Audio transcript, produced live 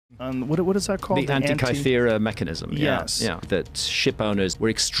What is that called? The Antikythera Mechanism. Yes. Yeah. That ship owners were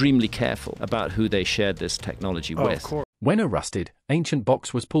extremely careful about who they shared this technology with. Of course. When a rusted, ancient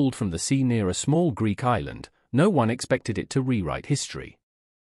box was pulled from the sea near a small Greek island, no one expected it to rewrite history.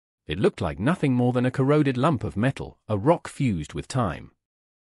 It looked like nothing more than a corroded lump of metal, a rock fused with time.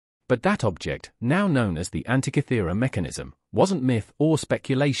 But that object, now known as the Antikythera Mechanism, wasn't myth or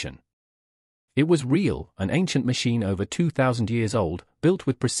speculation. It was real, an ancient machine over 2,000 years old, built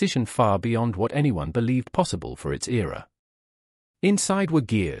with precision far beyond what anyone believed possible for its era. Inside were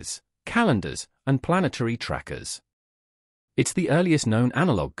gears, calendars, and planetary trackers. It's the earliest known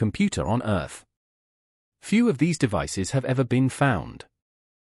analog computer on Earth. Few of these devices have ever been found.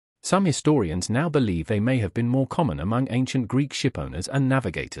 Some historians now believe they may have been more common among ancient Greek shipowners and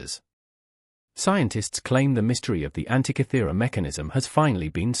navigators. Scientists claim the mystery of the Antikythera Mechanism has finally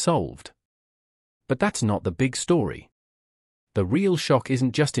been solved. But that's not the big story. The real shock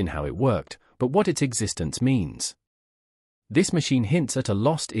isn't just in how it worked, but what its existence means. This machine hints at a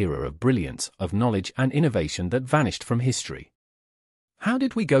lost era of brilliance, of knowledge and innovation that vanished from history. How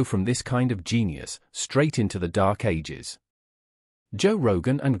did we go from this kind of genius straight into the Dark Ages? Joe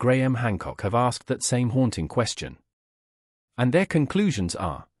Rogan and Graham Hancock have asked that same haunting question. And their conclusions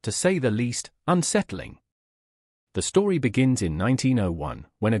are, to say the least, unsettling. The story begins in 1901,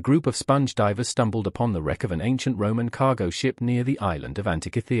 when a group of sponge divers stumbled upon the wreck of an ancient Roman cargo ship near the island of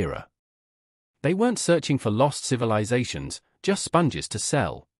Antikythera. They weren't searching for lost civilizations, just sponges to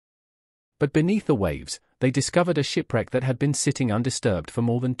sell. But beneath the waves, they discovered a shipwreck that had been sitting undisturbed for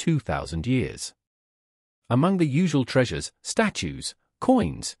more than 2,000 years. Among the usual treasures, statues,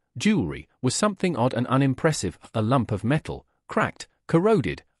 coins, jewelry, was something odd and unimpressive, a lump of metal, cracked,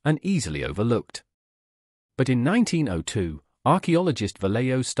 corroded, and easily overlooked. But in 1902, archaeologist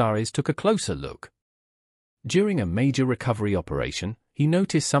Vallejo Stares took a closer look. During a major recovery operation, he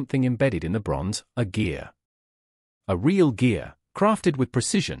noticed something embedded in the bronze, a gear. A real gear, crafted with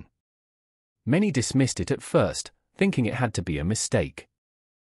precision. Many dismissed it at first, thinking it had to be a mistake.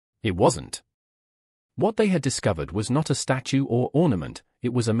 It wasn't. What they had discovered was not a statue or ornament,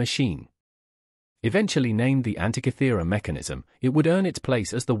 it was a machine. Eventually named the Antikythera Mechanism, it would earn its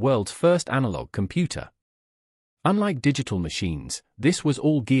place as the world's first analog computer. Unlike digital machines, this was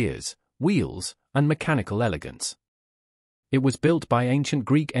all gears, wheels, and mechanical elegance. It was built by ancient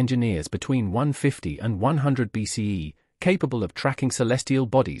Greek engineers between 150 and 100 BCE, capable of tracking celestial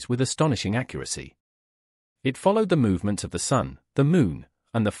bodies with astonishing accuracy. It followed the movements of the Sun, the Moon,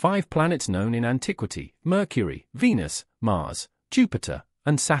 and the 5 planets known in antiquity: Mercury, Venus, Mars, Jupiter,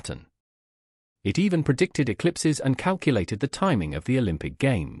 and Saturn. It even predicted eclipses and calculated the timing of the Olympic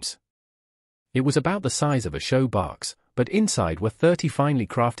Games. It was about the size of a show box, but inside were 30 finely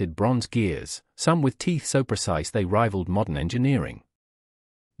crafted bronze gears, some with teeth so precise they rivaled modern engineering.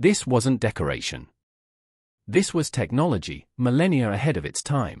 This wasn't decoration. This was technology, millennia ahead of its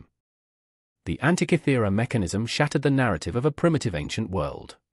time. The Antikythera Mechanism shattered the narrative of a primitive ancient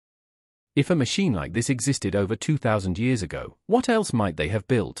world. If a machine like this existed over 2,000 years ago, what else might they have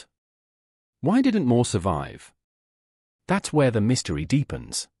built? Why didn't more survive? That's where the mystery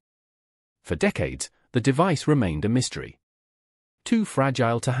deepens. For decades, the device remained a mystery. Too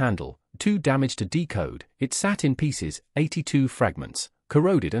fragile to handle, too damaged to decode, it sat in pieces, 82 fragments,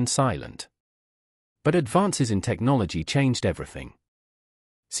 corroded and silent. But advances in technology changed everything.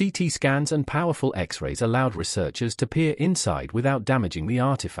 CT scans and powerful X-rays allowed researchers to peer inside without damaging the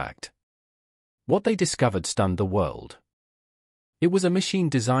artifact. What they discovered stunned the world. It was a machine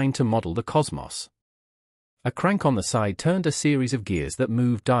designed to model the cosmos. A crank on the side turned a series of gears that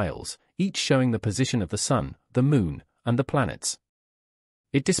moved dials, each showing the position of the Sun, the Moon, and the planets.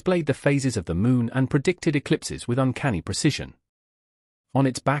 It displayed the phases of the Moon and predicted eclipses with uncanny precision. On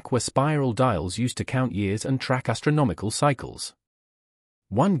its back were spiral dials used to count years and track astronomical cycles.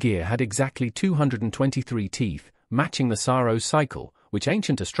 One gear had exactly 223 teeth, matching the Saros cycle, which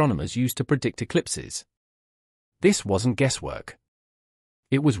ancient astronomers used to predict eclipses. This wasn't guesswork.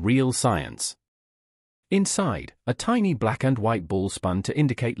 It was real science. Inside, a tiny black and white ball spun to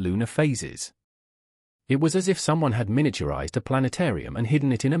indicate lunar phases. It was as if someone had miniaturized a planetarium and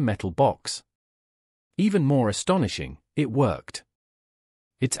hidden it in a metal box. Even more astonishing, it worked.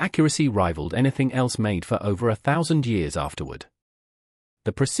 Its accuracy rivaled anything else made for over 1,000 years afterward.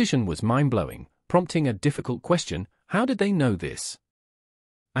 The precision was mind-blowing, prompting a difficult question: how did they know this?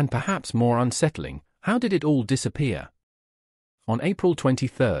 And perhaps more unsettling, how did it all disappear? On April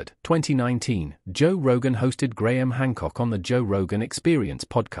 23, 2019, Joe Rogan hosted Graham Hancock on the Joe Rogan Experience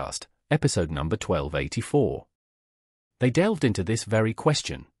podcast, episode number 1284. They delved into this very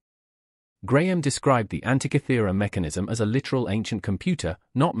question. Graham described the Antikythera mechanism as a literal ancient computer,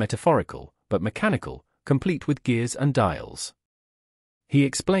 not metaphorical, but mechanical, complete with gears and dials. He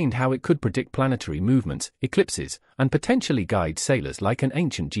explained how it could predict planetary movements, eclipses, and potentially guide sailors like an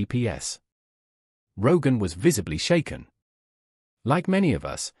ancient GPS. Rogan was visibly shaken. Like many of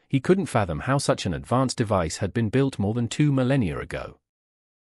us, he couldn't fathom how such an advanced device had been built more than 2 millennia ago.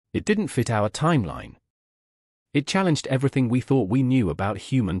 It didn't fit our timeline. It challenged everything we thought we knew about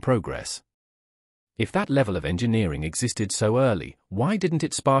human progress. If that level of engineering existed so early, why didn't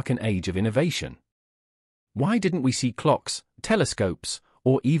it spark an age of innovation? Why didn't we see clocks, telescopes,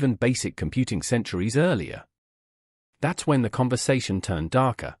 or even basic computing centuries earlier? That's when the conversation turned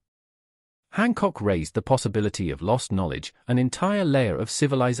darker. Hancock raised the possibility of lost knowledge, an entire layer of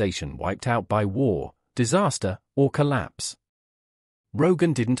civilization wiped out by war, disaster, or collapse.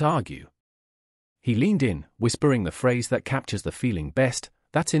 Rogan didn't argue. He leaned in, whispering the phrase that captures the feeling best,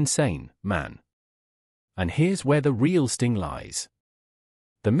 "That's insane, man." And here's where the real sting lies.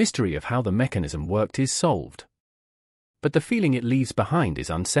 The mystery of how the mechanism worked is solved. But the feeling it leaves behind is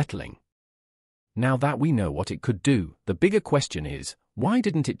unsettling. Now that we know what it could do, the bigger question is, why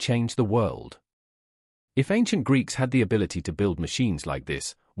didn't it change the world? If ancient Greeks had the ability to build machines like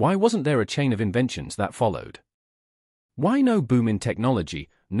this, why wasn't there a chain of inventions that followed? Why no boom in technology,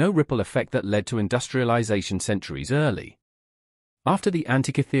 no ripple effect that led to industrialization centuries early? After the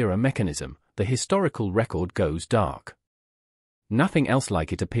Antikythera mechanism, the historical record goes dark. Nothing else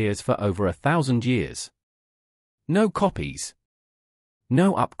like it appears for over 1,000 years. No copies.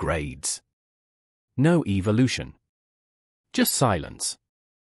 No upgrades. No evolution. Just silence.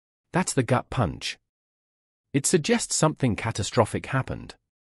 That's the gut punch. It suggests something catastrophic happened.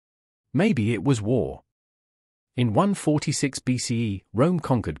 Maybe it was war. In 146 BCE, Rome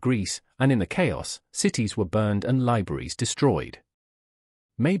conquered Greece, and in the chaos, cities were burned and libraries destroyed.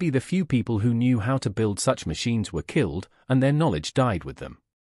 Maybe the few people who knew how to build such machines were killed, and their knowledge died with them.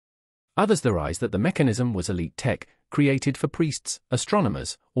 Others theorize that the mechanism was elite tech, created for priests,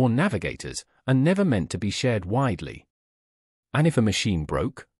 astronomers, or navigators, and never meant to be shared widely. And if a machine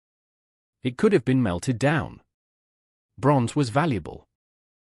broke? It could have been melted down. Bronze was valuable.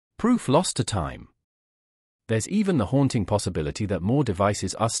 Proof lost to time. There's even the haunting possibility that more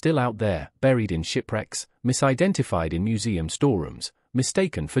devices are still out there, buried in shipwrecks, misidentified in museum storerooms,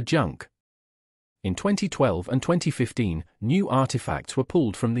 mistaken for junk. In 2012 and 2015, new artifacts were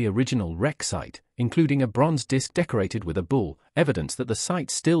pulled from the original wreck site, including a bronze disc decorated with a bull, evidence that the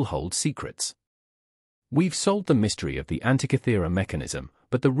site still holds secrets. We've solved the mystery of the Antikythera mechanism,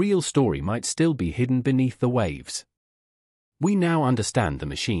 but the real story might still be hidden beneath the waves. We now understand the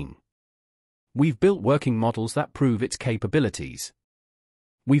machine. We've built working models that prove its capabilities.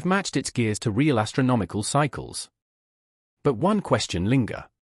 We've matched its gears to real astronomical cycles. But one question lingers.